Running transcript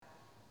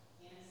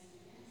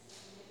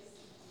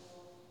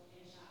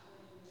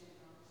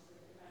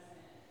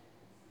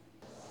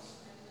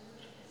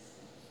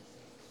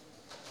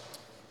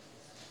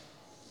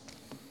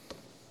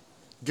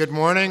Good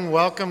morning,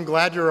 welcome,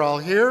 glad you're all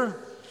here.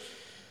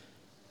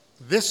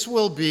 This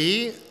will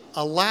be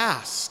a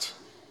last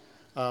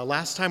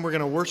time we're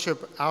going to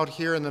worship out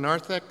here in the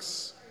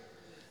narthex.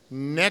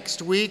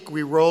 Next week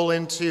we roll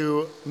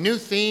into new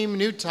theme,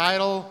 new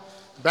title,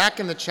 back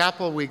in the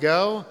chapel we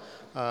go.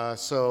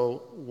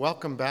 So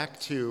welcome back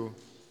to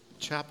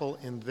chapel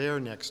in there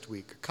next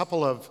week. A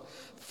couple of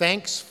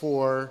thanks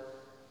for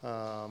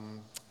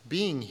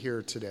being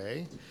here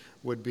today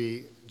would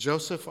be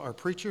Joseph, our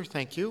preacher,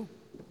 thank you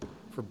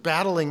for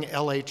battling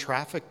LA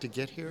traffic to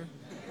get here.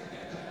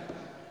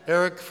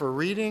 Eric for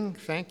reading,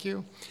 thank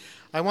you.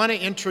 I want to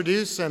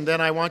introduce, and then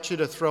I want you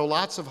to throw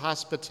lots of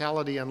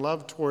hospitality and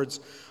love towards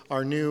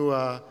our new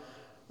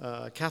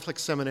Catholic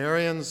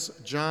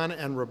seminarians, John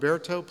and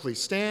Roberto. Please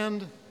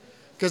stand,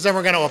 because then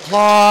we're going to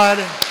applaud.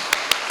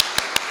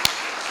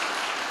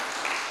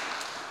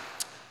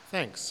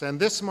 Thanks. And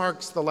this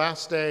marks the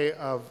last day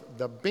of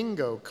the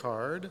bingo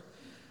card.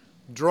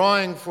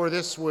 Drawing for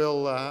this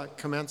will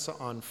commence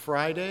on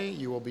Friday.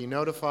 You will be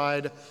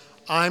notified.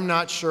 I'm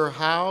not sure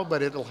how,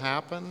 but it'll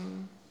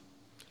happen.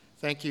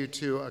 Thank you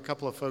to a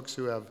couple of folks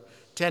who have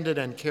tended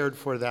and cared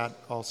for that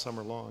all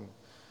summer long.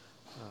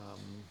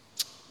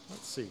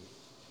 Let's see.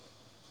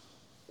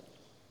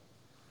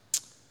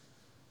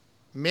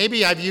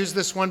 Maybe I've used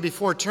this one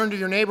before. Turn to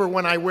your neighbor.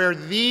 When I wear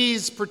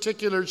these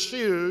particular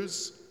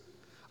shoes,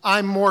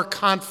 I'm more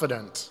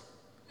confident.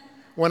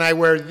 When I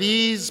wear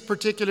these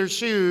particular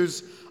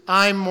shoes,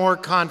 I'm more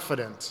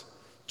confident.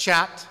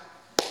 Chat.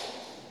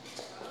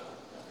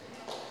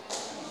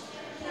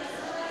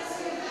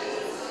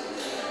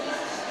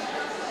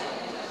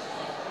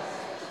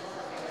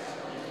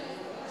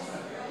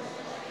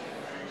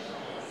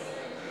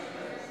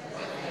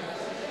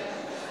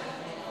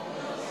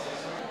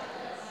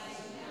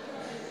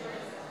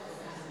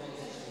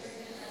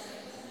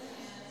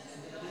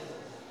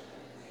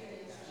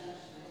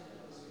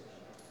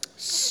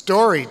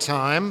 Story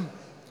time.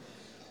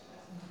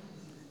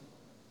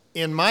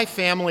 In my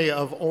family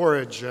of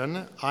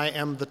origin, I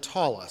am the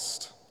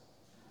tallest.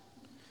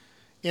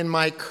 In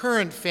my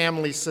current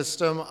family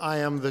system, I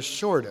am the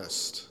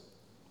shortest.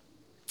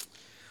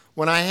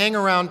 When I hang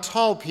around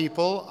tall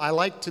people, I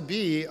like to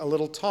be a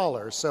little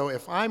taller. So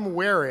if I'm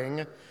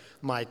wearing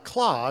my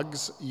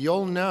clogs,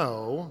 you'll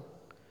know,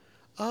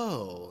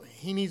 oh,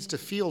 he needs to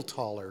feel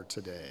taller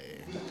today.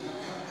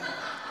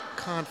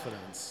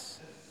 Confidence.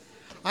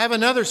 I have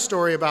another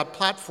story about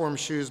platform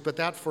shoes, but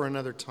that for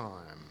another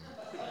time.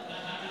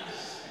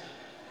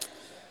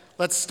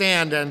 Let's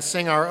stand and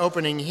sing our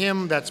opening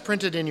hymn that's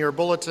printed in your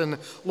bulletin,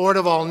 Lord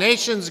of all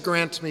nations,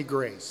 grant me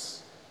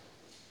grace.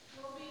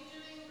 We'll be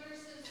doing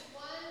verses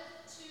 1,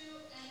 2,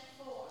 and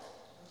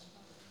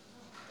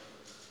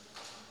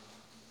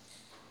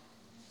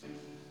 4.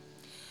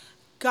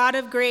 God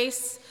of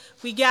grace,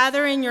 we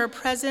gather in your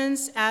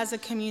presence as a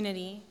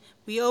community.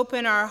 We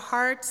open our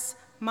hearts,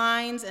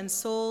 minds, and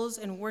souls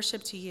in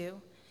worship to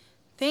you.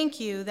 Thank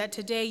you that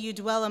today you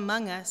dwell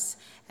among us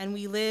and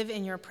we live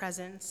in your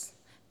presence.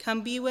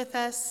 Come be with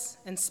us,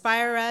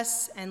 inspire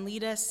us, and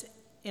lead us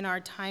in our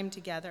time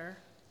together.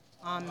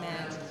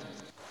 Amen.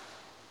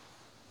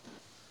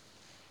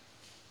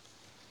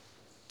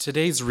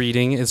 Today's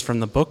reading is from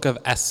the book of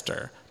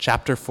Esther,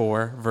 chapter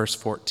 4, verse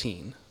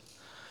 14.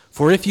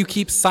 For if you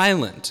keep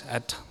silent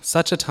at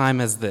such a time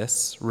as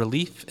this,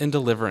 relief and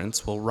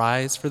deliverance will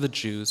rise for the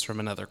Jews from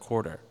another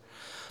quarter.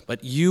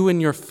 But you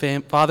and your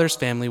father's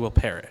family will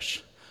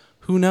perish.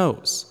 Who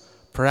knows?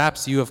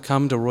 Perhaps you have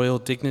come to royal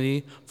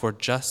dignity for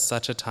just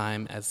such a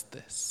time as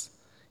this.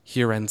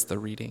 Here ends the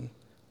reading.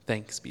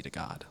 Thanks be to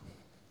God.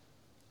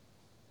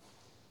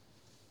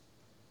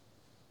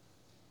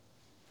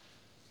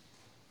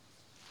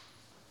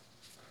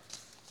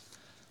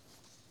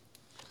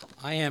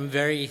 I am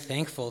very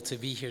thankful to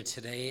be here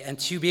today and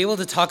to be able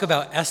to talk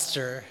about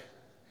Esther.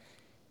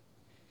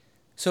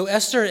 So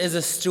Esther is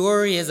a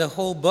story, is a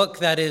whole book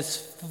that is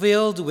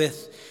filled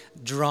with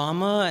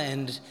drama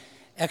and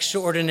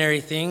extraordinary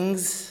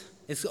things.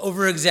 It's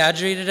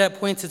over-exaggerated at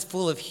points. It's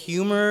full of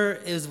humor,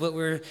 is what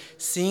we're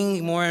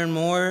seeing more and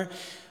more.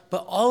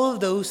 But all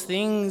of those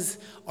things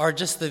are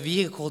just the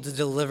vehicle to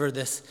deliver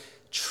this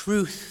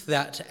truth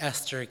that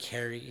Esther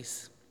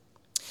carries.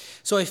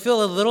 So I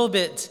feel a little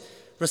bit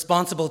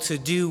responsible to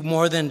do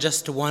more than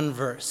just one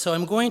verse. So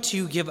I'm going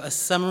to give a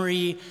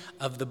summary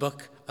of the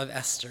book of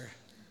Esther.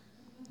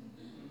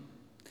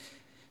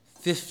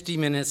 50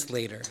 minutes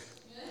later.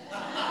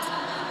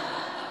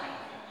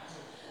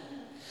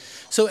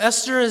 So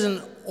Esther is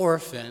an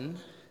orphan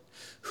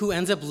who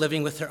ends up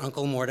living with her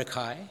uncle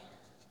Mordecai.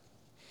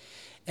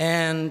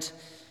 And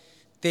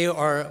they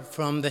are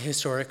from the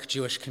historic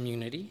Jewish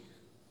community.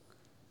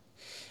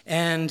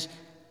 And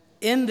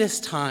in this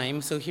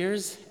time, so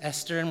here's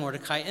Esther and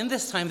Mordecai. In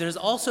this time, there's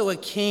also a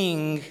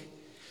king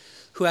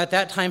who at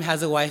that time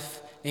has a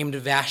wife named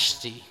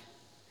Vashti.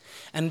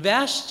 And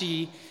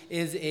Vashti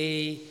is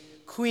a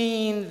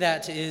queen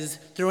that is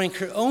throwing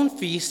her own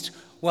feast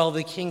while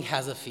the king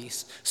has a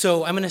feast.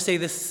 So I'm going to say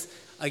this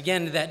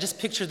again, that just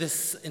picture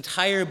this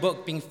entire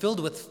book being filled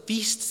with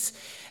feasts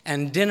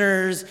and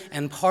dinners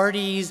and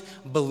parties,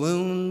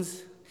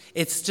 balloons.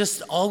 It's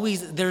just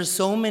always, there's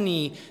so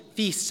many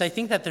feasts. I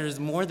think that there's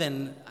more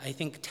than,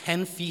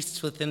 10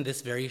 feasts within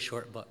this very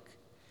short book.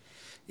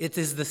 It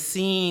is the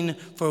scene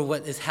for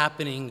what is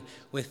happening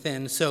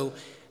within. So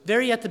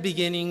very at the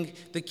beginning,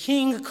 the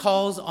king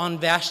calls on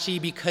Vashti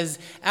because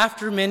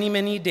after many,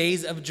 many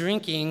days of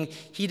drinking,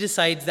 he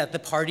decides that the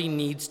party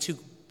needs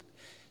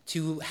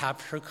to have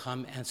her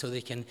come, and so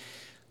they can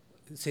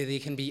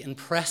be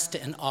impressed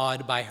and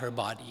awed by her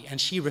body.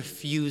 And she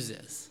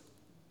refuses.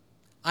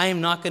 I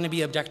am not going to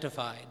be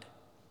objectified.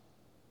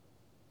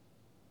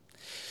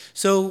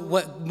 So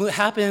what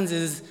happens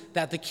is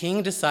that the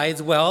king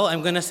decides, well,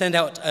 I'm going to send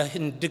out a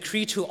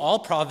decree to all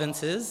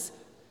provinces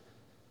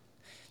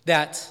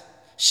that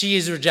she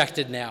is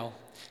rejected now,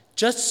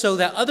 just so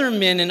that other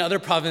men in other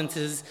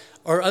provinces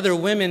or other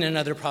women in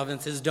other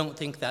provinces don't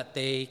think that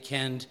they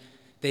can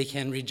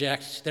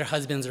reject their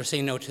husbands or say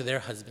no to their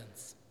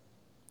husbands.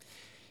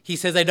 He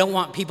says, I don't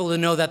want people to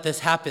know that this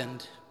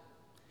happened.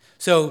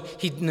 So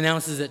he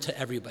announces it to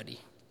everybody.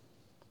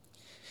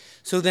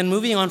 So then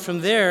moving on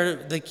from there,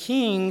 the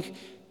king,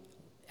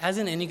 as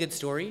in any good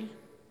story,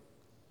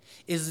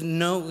 is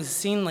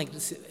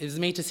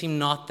made to seem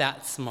not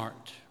that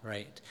smart,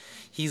 right?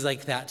 He's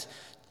like that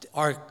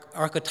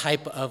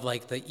archetype of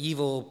like the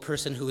evil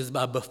person who is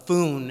a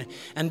buffoon.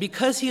 And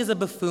because he is a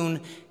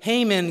buffoon,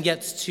 Haman,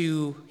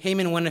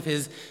 one of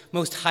his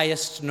most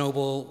highest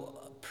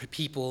noble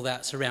people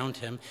that surround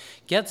him,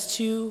 gets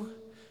to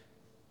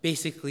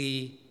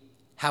basically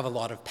have a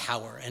lot of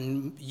power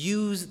and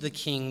use the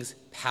king's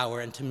power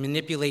and to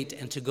manipulate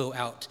and to go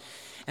out.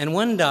 And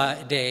one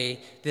day,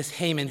 this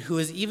Haman, who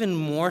is even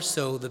more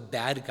so the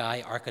bad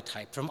guy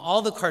archetype from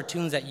all the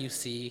cartoons that you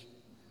see,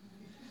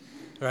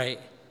 right?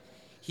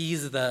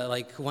 He's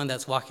the one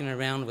that's walking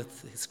around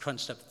with his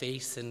crunched up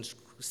face and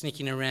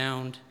sneaking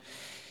around.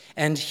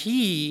 And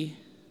he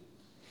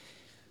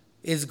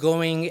is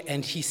going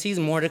and he sees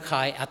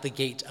Mordecai at the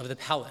gate of the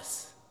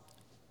palace.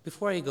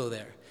 Before I go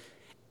there,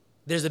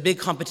 there's a big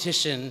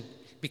competition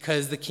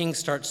because the king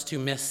starts to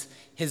miss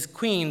his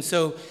queen.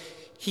 So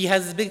he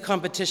has this big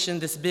competition,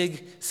 this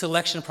big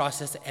selection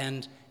process,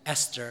 and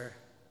Esther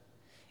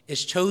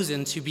is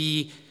chosen to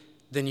be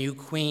the new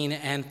queen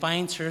and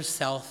finds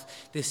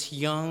herself this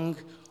young,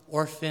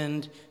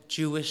 orphaned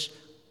Jewish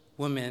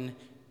woman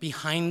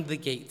behind the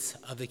gates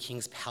of the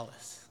king's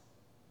palace.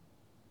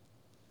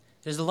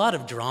 There's a lot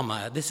of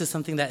drama. This is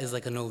something that is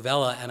like a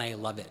novella, and I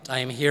love it. I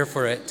am here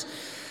for it.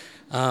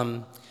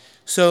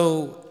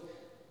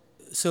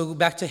 So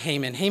back to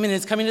Haman. Haman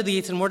is coming to the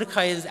gates, and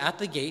Mordecai is at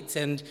the gates,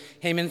 and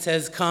Haman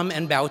says, come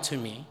and bow to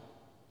me.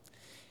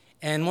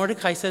 And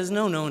Mordecai says,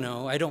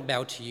 no, I don't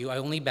bow to you. I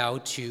only bow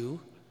to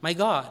my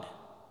God.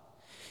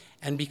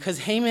 And because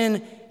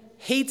Haman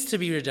hates to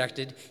be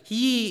rejected,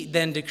 he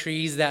then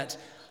decrees that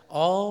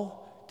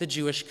all the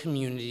Jewish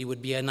community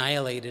would be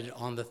annihilated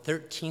on the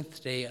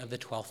 13th day of the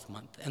 12th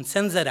month, and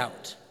sends that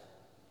out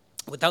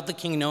without the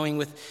king knowing,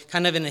 with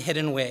kind of in a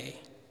hidden way.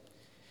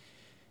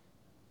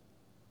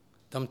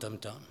 Dum, dum,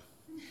 dum.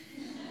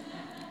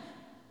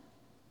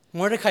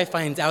 Mordecai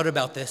finds out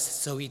about this,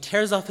 so he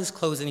tears off his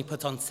clothes and he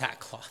puts on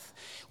sackcloth,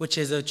 which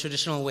is a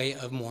traditional way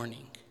of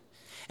mourning.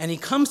 And he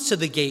comes to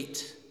the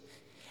gate,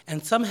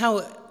 and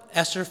somehow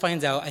Esther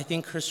finds out, I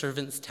think her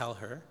servants tell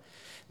her,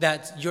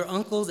 that your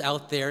uncle's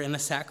out there in a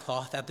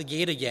sackcloth at the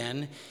gate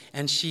again,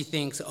 and she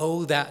thinks,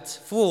 oh, that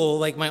fool,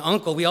 like my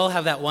uncle, we all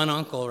have that one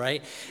uncle,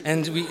 right?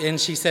 And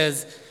she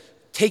says,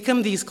 take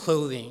him this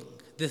clothing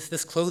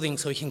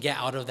so he can get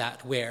out of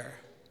that wear.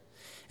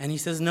 And he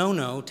says,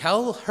 no,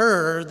 tell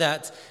her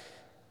that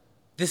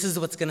this is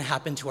what's going to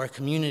happen to our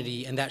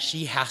community and that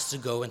she has to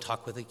go and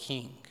talk with the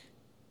king.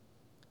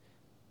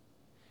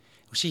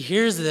 When she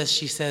hears this,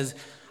 she says,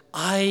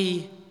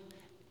 I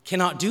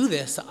cannot do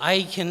this.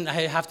 I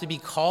have to be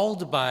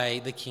called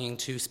by the king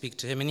to speak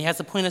to him, and he has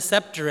to point a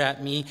scepter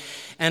at me,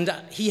 and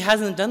he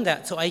hasn't done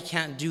that, so I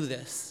can't do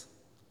this.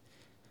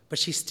 But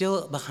she's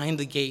still behind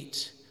the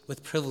gate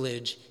with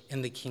privilege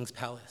in the king's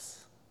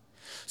palace.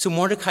 So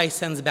Mordecai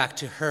sends back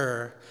to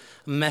her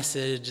a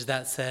message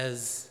that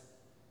says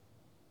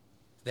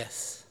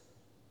this: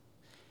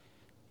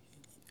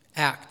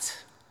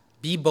 act,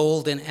 be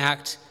bold and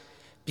act,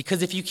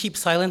 because if you keep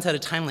silence at a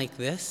time like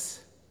this,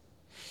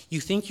 you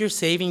think you're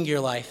saving your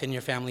life and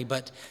your family,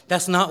 but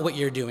that's not what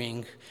you're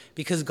doing,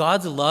 because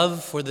God's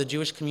love for the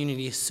Jewish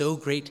community is so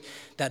great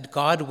that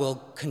God will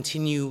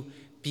continue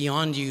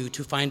beyond you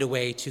to find a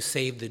way to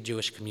save the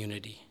Jewish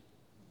community.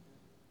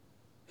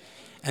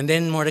 And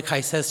then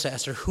Mordecai says to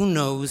Esther, who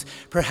knows,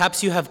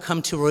 perhaps you have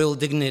come to royal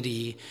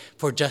dignity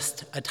for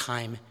just a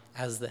time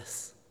as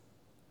this.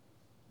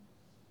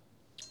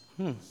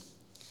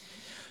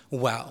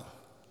 Wow.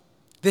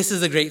 This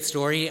is a great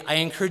story. I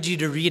encourage you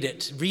to read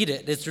it. Read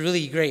it. It's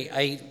really great.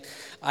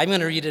 I'm going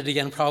to read it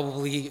again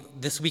probably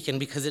this weekend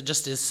because it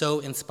just is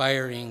so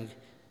inspiring.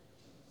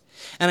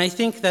 And I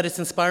think that it's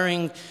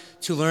inspiring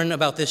to learn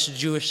about this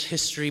Jewish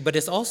history, but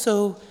it's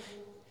also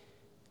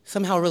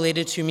somehow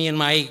related to me and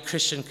my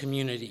Christian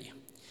community.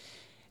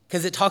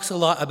 because it talks a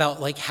lot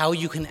about like how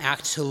you can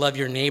act to love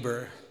your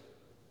neighbor.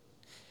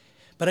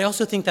 But I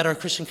also think that our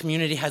Christian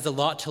community has a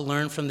lot to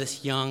learn from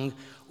this young,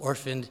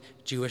 orphaned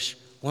Jewish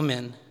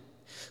woman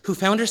who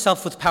found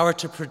herself with power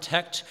to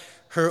protect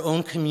her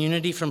own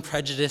community from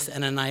prejudice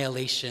and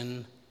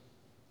annihilation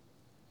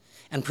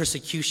and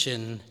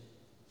persecution,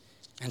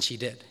 and she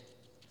did.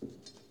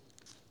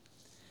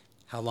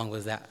 How long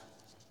was that?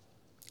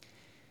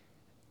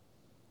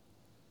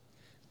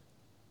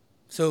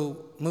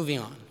 So, moving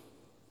on.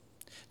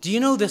 Do you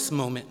know this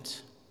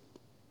moment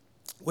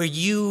where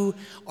you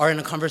are in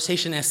a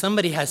conversation and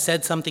somebody has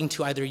said something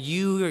to either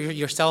you or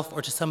yourself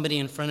or to somebody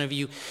in front of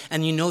you,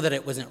 and you know that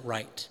it wasn't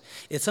right?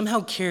 It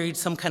somehow carried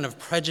some kind of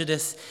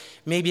prejudice.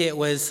 Maybe it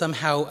was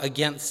somehow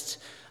against,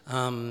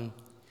 sorry,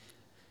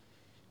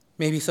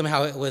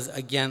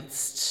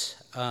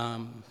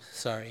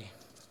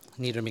 I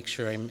need to make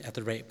sure I'm at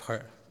the right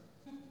part.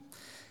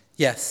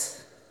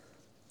 Yes.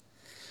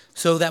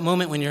 So that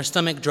moment when your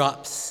stomach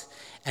drops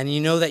and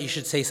you know that you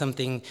should say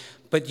something,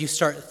 but you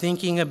start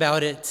thinking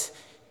about it.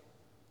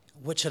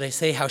 What should I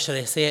say? How should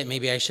I say it?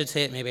 Maybe I should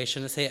say it, maybe I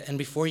shouldn't say it. And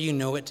before you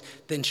know it,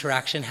 the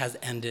interaction has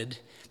ended.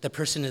 The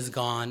person is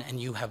gone and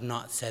you have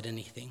not said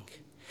anything.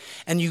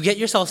 And you get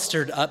yourself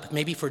stirred up,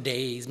 maybe for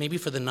days, maybe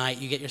for the night,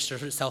 you get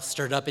yourself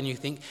stirred up and you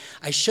think,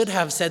 I should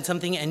have said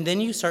something, and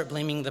then you start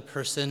blaming the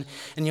person,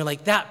 and you're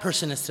like, that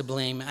person is to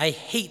blame. I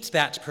hate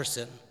that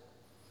person.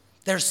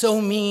 They're so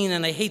mean,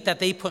 and I hate that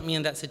they put me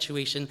in that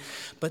situation.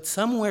 But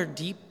somewhere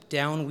deep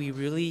down, we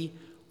really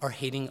are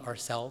hating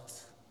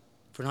ourselves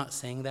for not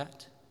saying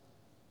that,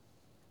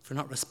 for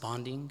not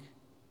responding.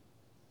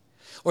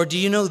 Or do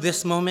you know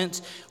this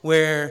moment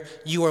where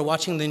you are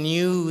watching the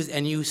news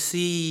and you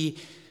see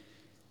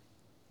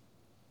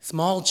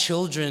small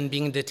children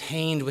being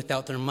detained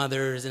without their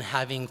mothers and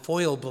having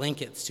foil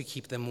blankets to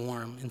keep them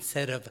warm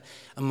instead of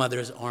a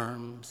mother's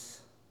arms?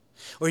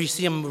 Or you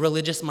see a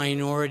religious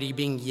minority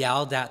being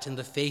yelled at in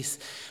the face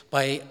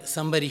by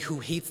somebody who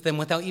hates them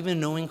without even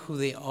knowing who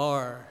they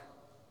are.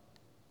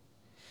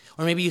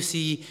 Or maybe you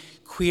see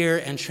queer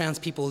and trans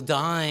people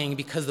dying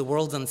because the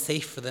world's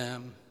unsafe for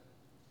them.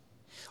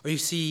 Or you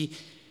see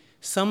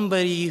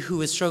somebody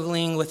who is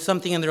struggling with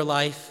something in their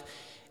life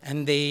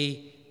and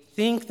they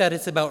think that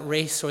it's about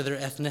race or their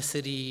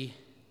ethnicity,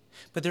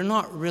 but they're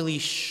not really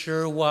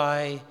sure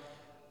why,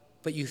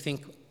 but you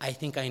think, I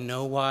think I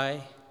know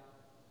why.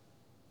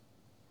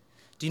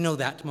 Do you know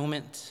that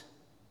moment?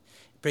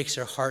 It breaks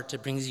your heart,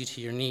 it brings you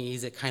to your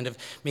knees, it kind of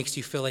makes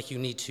you feel like you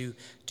need to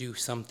do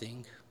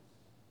something.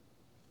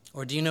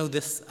 Or do you know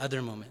this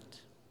other moment?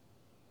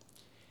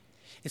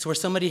 It's where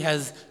somebody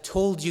has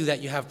told you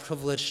that you have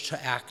privilege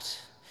to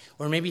act,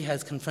 or maybe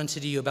has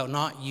confronted you about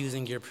not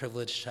using your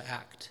privilege to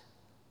act.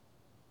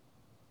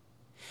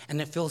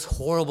 And it feels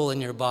horrible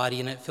in your body,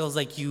 and it feels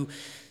like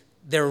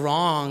they're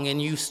wrong,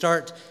 and you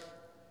start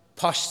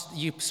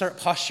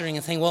posturing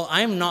and saying, well,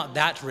 I'm not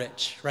that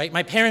rich, right?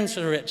 My parents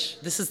are rich.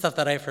 This is stuff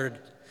that I've heard.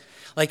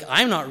 Like,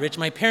 I'm not rich,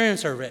 my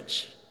parents are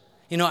rich.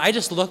 You know, I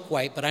just look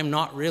white, but I'm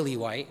not really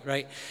white,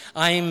 right?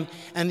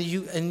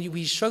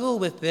 We struggle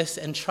with this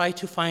and try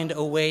to find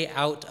a way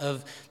out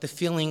of the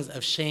feelings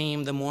of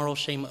shame, the moral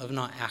shame of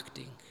not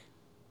acting.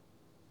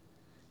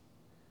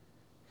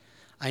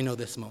 I know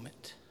this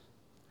moment.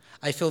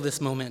 I feel this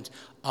moment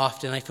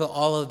often. I feel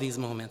all of these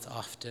moments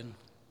often.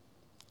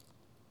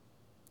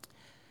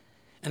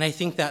 And I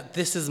think that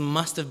this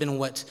must have been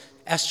what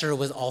Esther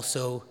was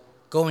also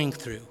going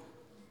through.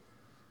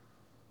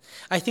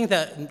 I think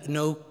that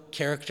no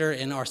character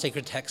in our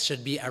sacred text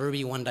should ever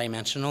be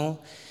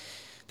one-dimensional,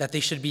 that they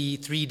should be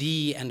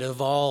 3D and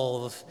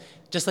evolve,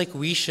 just like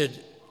we should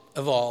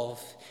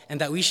evolve,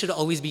 and that we should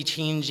always be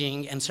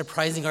changing and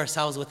surprising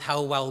ourselves with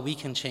how well we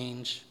can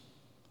change.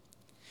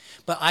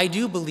 But I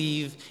do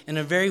believe in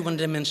a very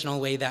one-dimensional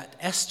way that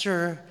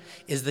Esther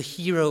is the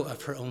hero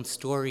of her own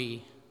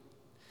story,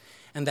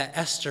 and that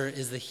Esther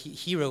is the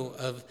hero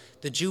of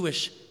the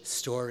Jewish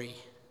story.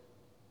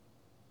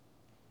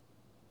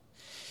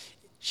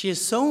 She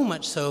is so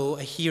much so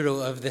a hero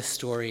of this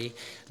story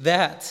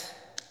that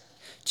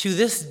to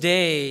this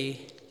day,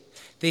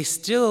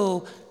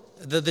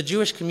 the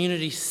Jewish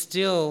community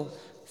still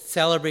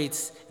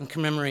celebrates and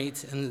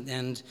commemorates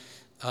and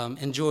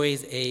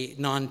enjoys a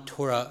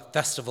non-Torah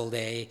festival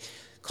day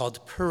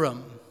called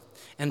Purim.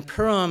 And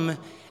Purim,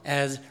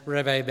 as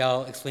Rabbi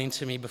Bell explained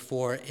to me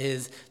before,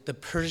 is the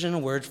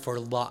Persian word for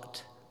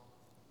lot.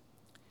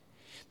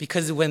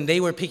 Because when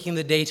they were picking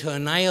the day to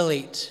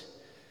annihilate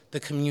the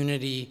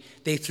community,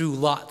 they threw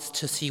lots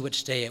to see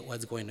which day it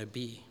was going to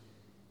be.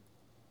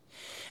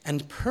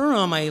 And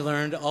Purim, I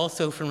learned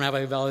also from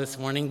Rabbi Bell this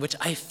morning, which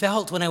I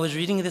felt when I was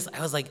reading this, I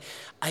was like,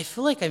 I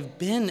feel like I've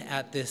been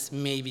at this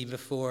maybe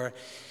before.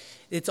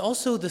 It's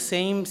also the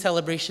same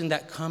celebration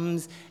that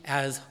comes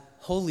as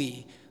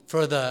Holi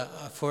for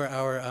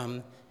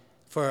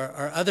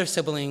our other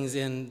siblings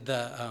in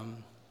the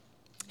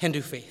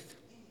Hindu faith,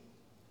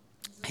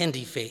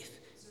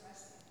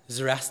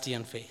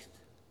 Zoroastrian faith.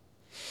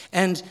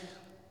 And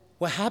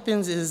what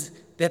happens is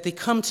that they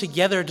come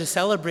together to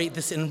celebrate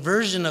this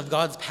inversion of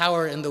God's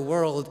power in the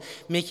world,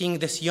 making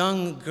this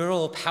young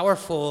girl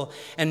powerful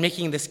and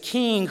making this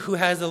king who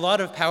has a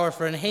lot of power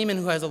for, and Haman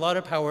who has a lot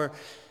of power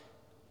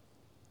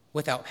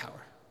without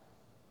power.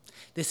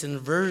 This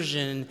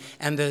inversion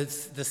and the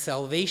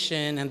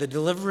salvation and the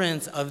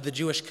deliverance of the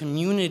Jewish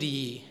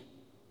community,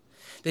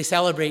 they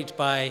celebrate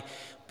by,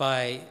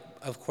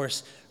 of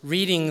course,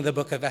 reading the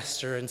book of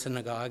Esther in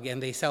synagogue,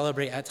 and they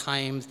celebrate at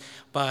times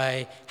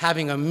by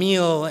having a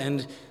meal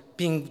and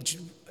being,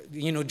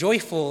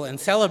 joyful and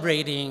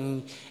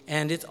celebrating.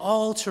 And it's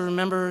all to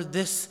remember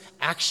this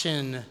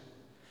action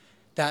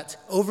that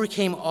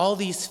overcame all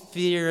these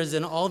fears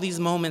and all these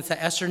moments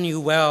that Esther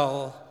knew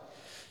well,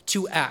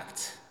 to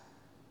act.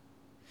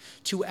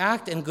 To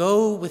act and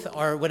go with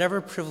our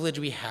whatever privilege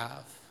we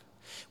have,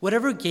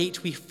 whatever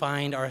gate we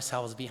find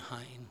ourselves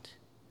behind,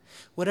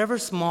 whatever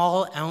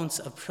small ounce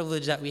of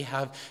privilege that we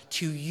have,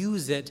 to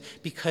use it,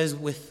 because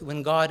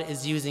when God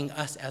is using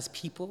us as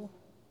people,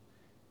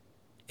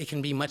 it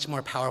can be much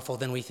more powerful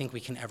than we think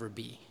we can ever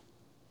be.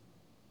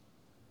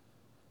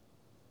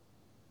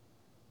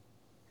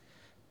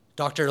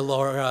 Dr.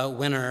 Laura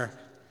Winner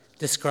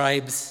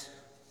describes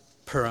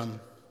Purim.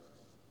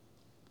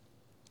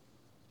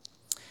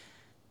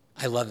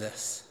 I love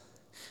this.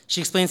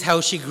 She explains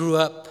how she grew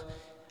up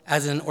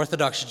as an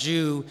Orthodox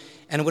Jew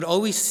and would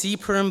always see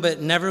Purim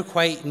but never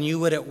quite knew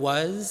what it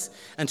was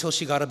until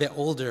she got a bit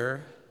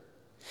older.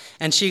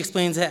 And she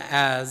explains it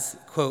as,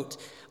 quote,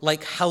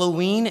 like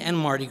Halloween and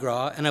Mardi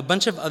Gras and a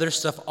bunch of other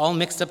stuff all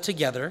mixed up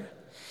together.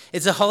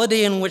 It's a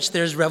holiday in which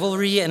there's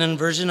revelry and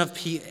inversion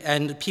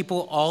and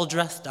people all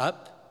dressed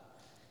up.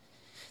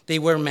 They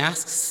wear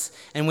masks,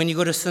 and when you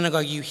go to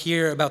synagogue, you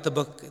hear about the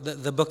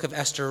book of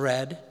Esther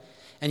read,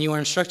 and you are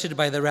instructed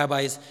by the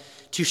rabbis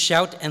to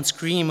shout and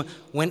scream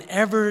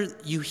whenever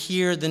you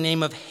hear the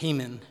name of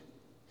Haman,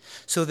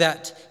 so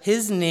that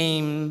his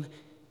name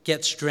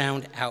gets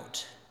drowned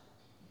out.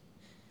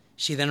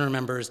 She then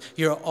remembers,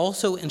 you're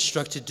also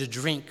instructed to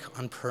drink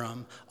on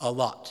Purim a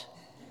lot.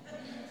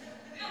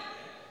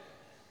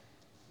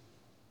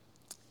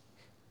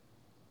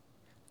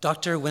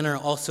 Dr. Winner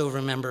also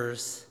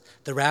remembers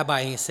the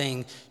rabbi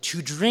saying,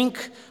 to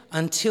drink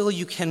until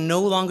you can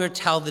no longer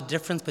tell the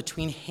difference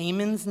between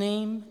Haman's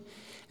name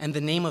and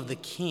the name of the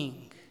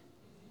king.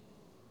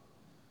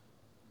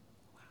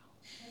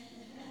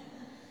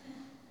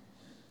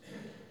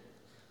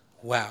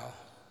 Wow.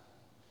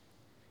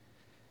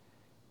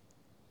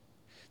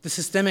 The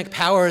systemic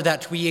power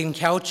that we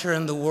encounter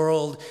in the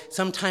world,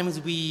 sometimes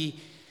we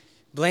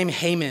blame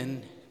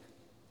Haman.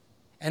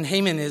 And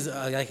Haman is,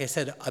 like I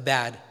said, a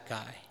bad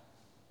guy.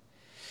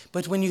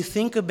 But when you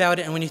think about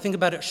it, and when you think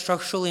about it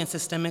structurally and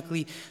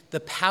systemically, the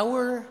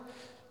power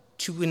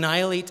to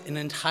annihilate an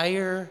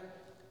entire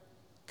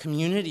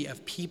community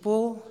of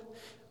people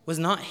was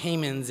not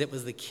Haman's, it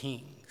was the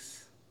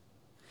king's.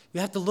 We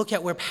have to look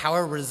at where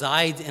power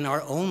resides in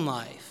our own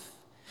life.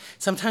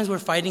 Sometimes we're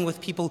fighting with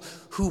people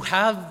who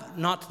have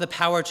not the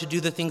power to do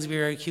the things we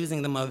are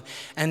accusing them of,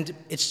 and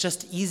it's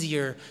just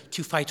easier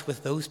to fight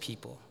with those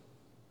people.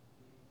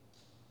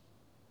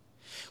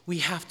 We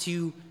have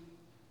to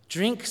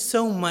drink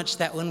so much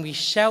that when we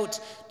shout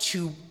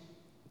to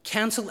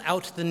cancel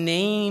out the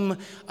name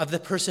of the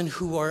person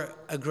who are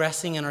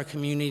aggressing in our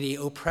community,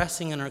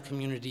 oppressing in our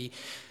community,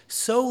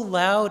 so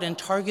loud and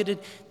targeted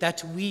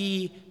that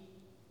we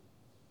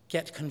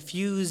get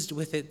confused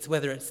with it,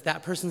 whether it's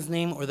that person's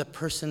name or the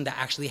person that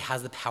actually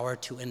has the power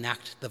to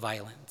enact the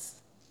violence.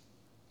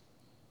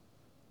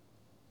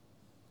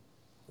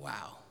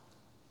 Wow.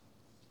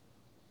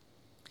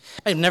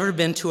 I've never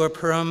been to a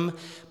Purim,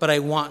 but I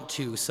want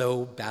to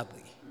so badly.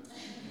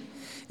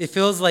 It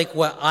feels like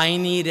what I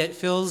need. It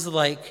feels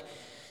like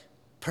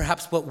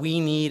perhaps what we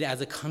need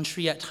as a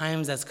country at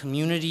times, as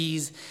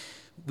communities.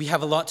 We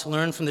have a lot to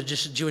learn from the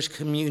Jewish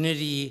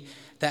community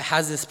that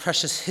has this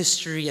precious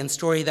history and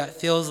story that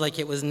feels like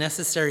it was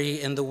necessary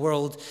in the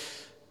world,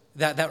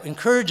 that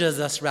encourages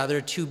us,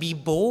 rather, to be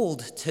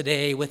bold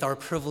today with our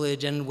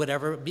privilege and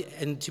whatever,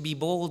 and to be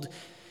bold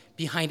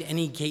behind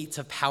any gates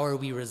of power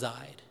we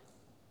reside.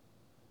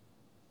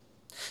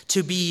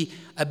 To be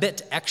a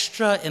bit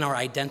extra in our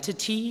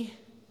identity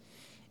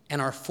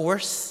and our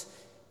force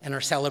and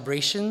our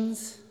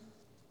celebrations.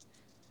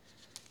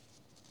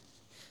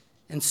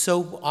 And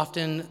so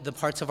often the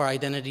parts of our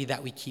identity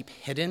that we keep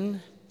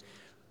hidden,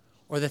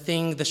 or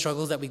the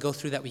struggles that we go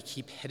through that we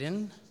keep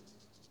hidden.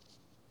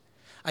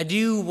 I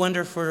do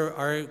wonder for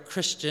our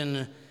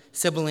Christian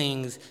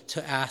siblings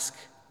to ask,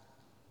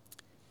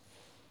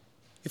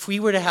 if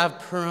we were to have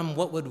Purim,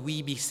 what would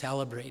we be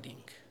celebrating?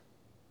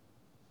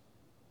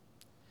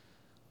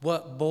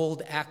 What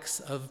bold acts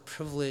of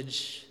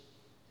privilege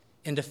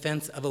in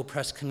defense of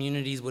oppressed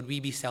communities would we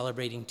be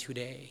celebrating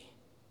today?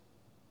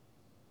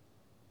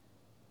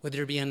 Would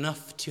there be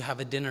enough to have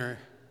a dinner,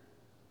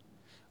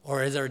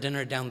 or is our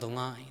dinner down the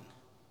line?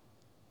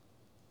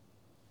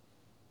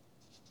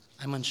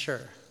 I'm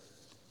unsure.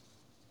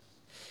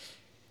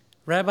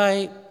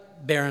 Rabbi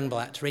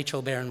Barenblatt,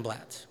 Rachel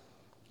Barenblatt,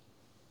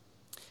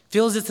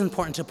 feels it's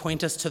important to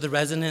point us to the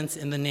resonance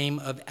in the name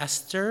of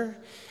Esther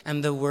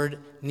and the word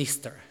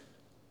Nister,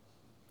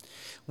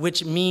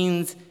 which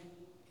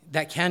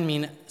can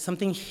mean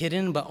something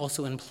hidden but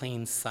also in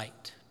plain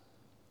sight.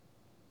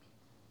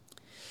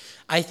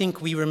 I think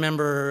we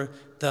remember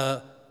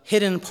the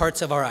hidden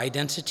parts of our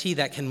identity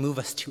that can move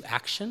us to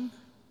action.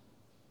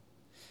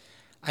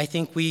 I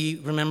think we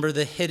remember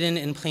the hidden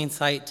in plain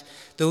sight,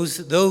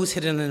 those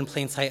hidden in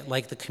plain sight,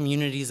 like the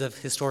communities of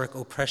historic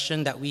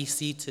oppression that we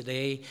see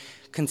today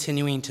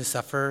continuing to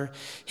suffer,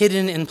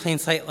 hidden in plain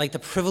sight, like the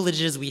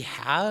privileges we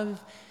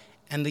have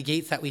and the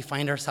gates that we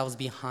find ourselves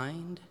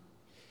behind,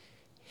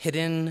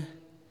 hidden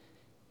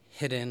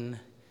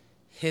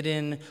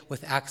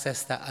with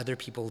access that other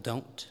people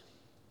don't.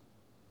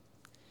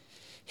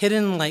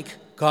 Hidden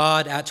like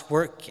God at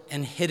work,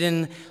 and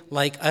hidden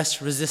like us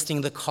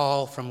resisting the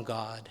call from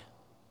God.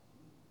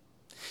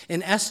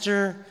 In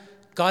Esther,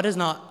 God is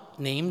not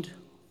named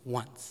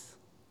once.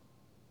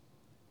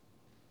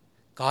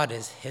 God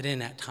is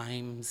hidden at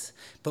times,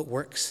 but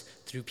works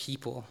through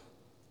people.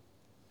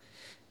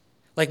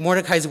 Like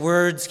Mordecai's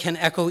words can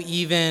echo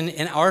even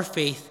in our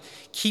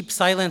faith, keep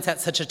silence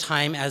at such a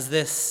time as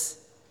this,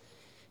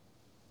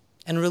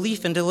 and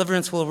relief and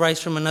deliverance will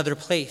arise from another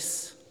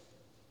place.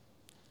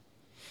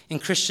 In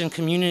Christian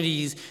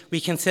communities,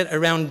 we can sit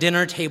around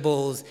dinner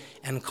tables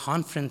and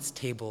conference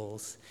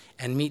tables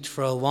and meet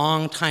for a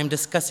long time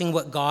discussing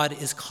what God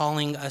is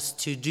calling us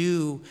to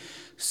do,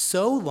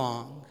 so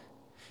long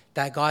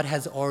that God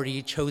has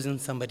already chosen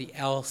somebody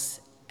else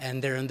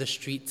and they're in the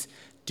streets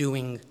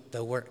doing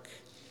the work.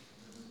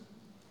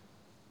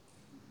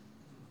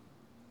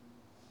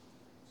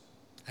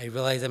 I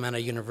realize I'm at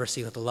a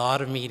university with a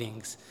lot of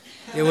meetings.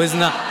 It was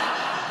not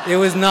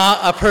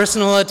a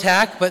personal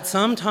attack, but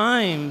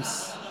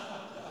sometimes,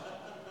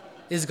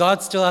 is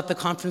God still at the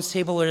conference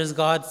table, or is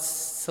God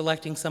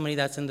selecting somebody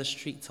that's in the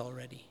streets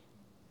already?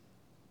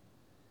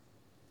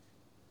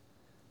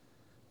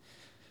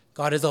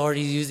 God is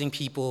already using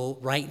people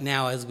right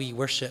now as we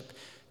worship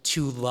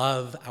to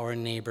love our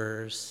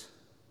neighbors,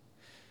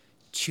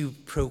 to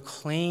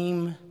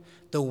proclaim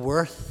the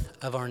worth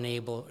of our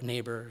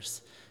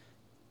neighbors.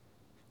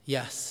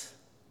 Yes,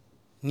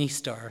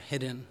 Nistar,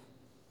 hidden.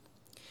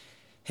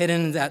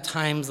 Hidden at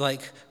times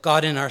like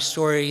God in our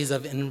stories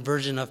of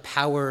inversion of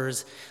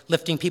powers,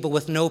 lifting people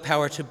with no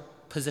power to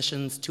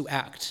positions to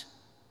act.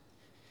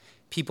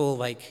 People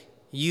like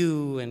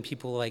you and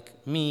people like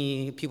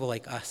me, people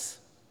like us.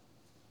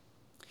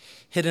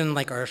 Hidden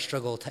like our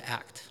struggle to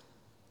act.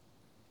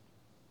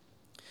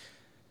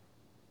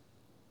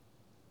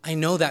 I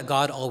know that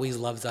God always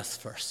loves us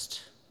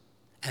first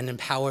and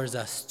empowers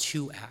us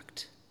to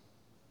act.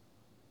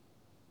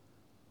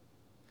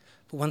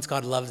 But once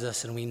God loves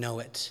us and we know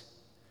it,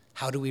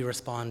 how do we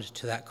respond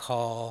to that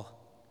call?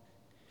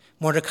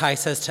 Mordecai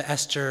says to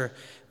Esther,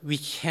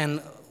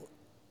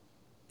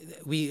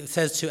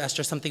 says to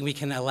Esther something we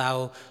can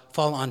allow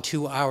fall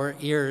onto our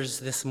ears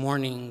this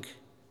morning.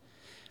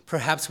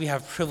 Perhaps we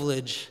have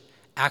privilege,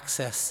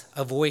 access,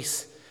 a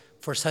voice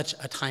for such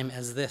a time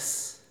as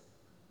this.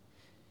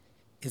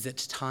 Is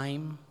it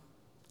time?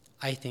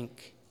 I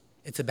think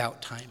it's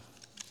about time.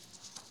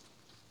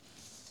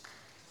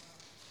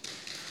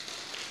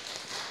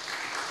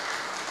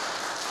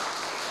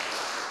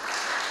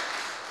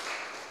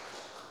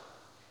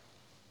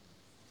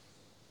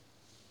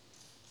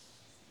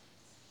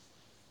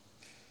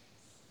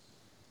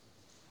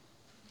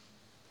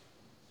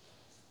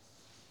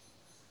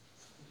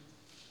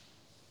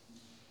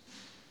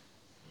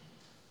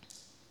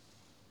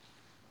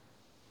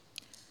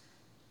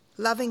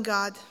 Loving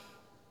God,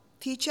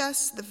 teach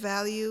us to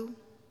value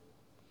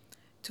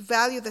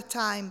the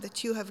time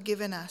that you have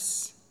given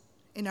us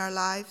in our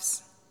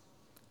lives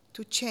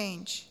to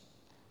change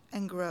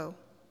and grow.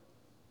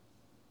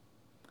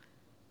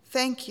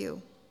 Thank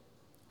you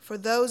for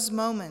those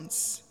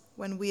moments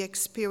when we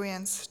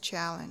experience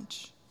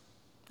challenge.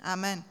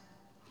 Amen.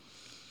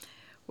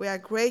 We are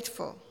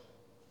grateful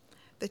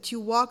that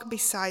you walk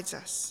beside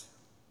us,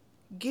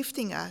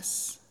 gifting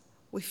us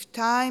with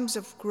times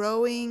of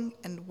growing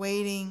and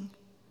waiting,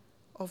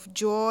 of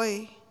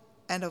joy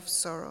and of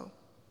sorrow.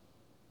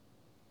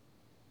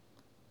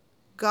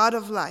 God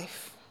of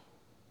life,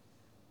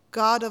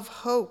 God of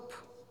hope,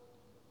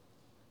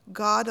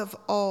 God of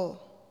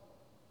all,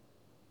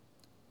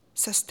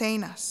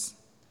 sustain us,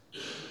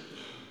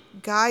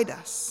 guide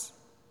us,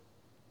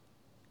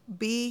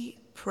 be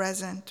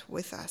present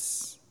with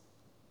us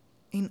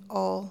in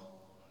all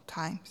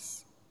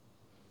times.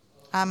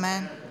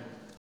 Amen.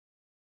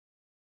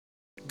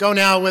 Go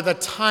now with a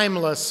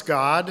timeless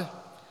God.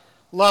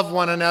 Love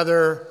one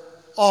another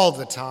all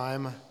the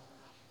time.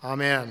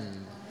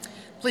 Amen.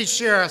 Please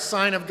share a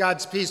sign of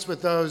God's peace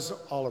with those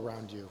all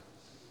around you.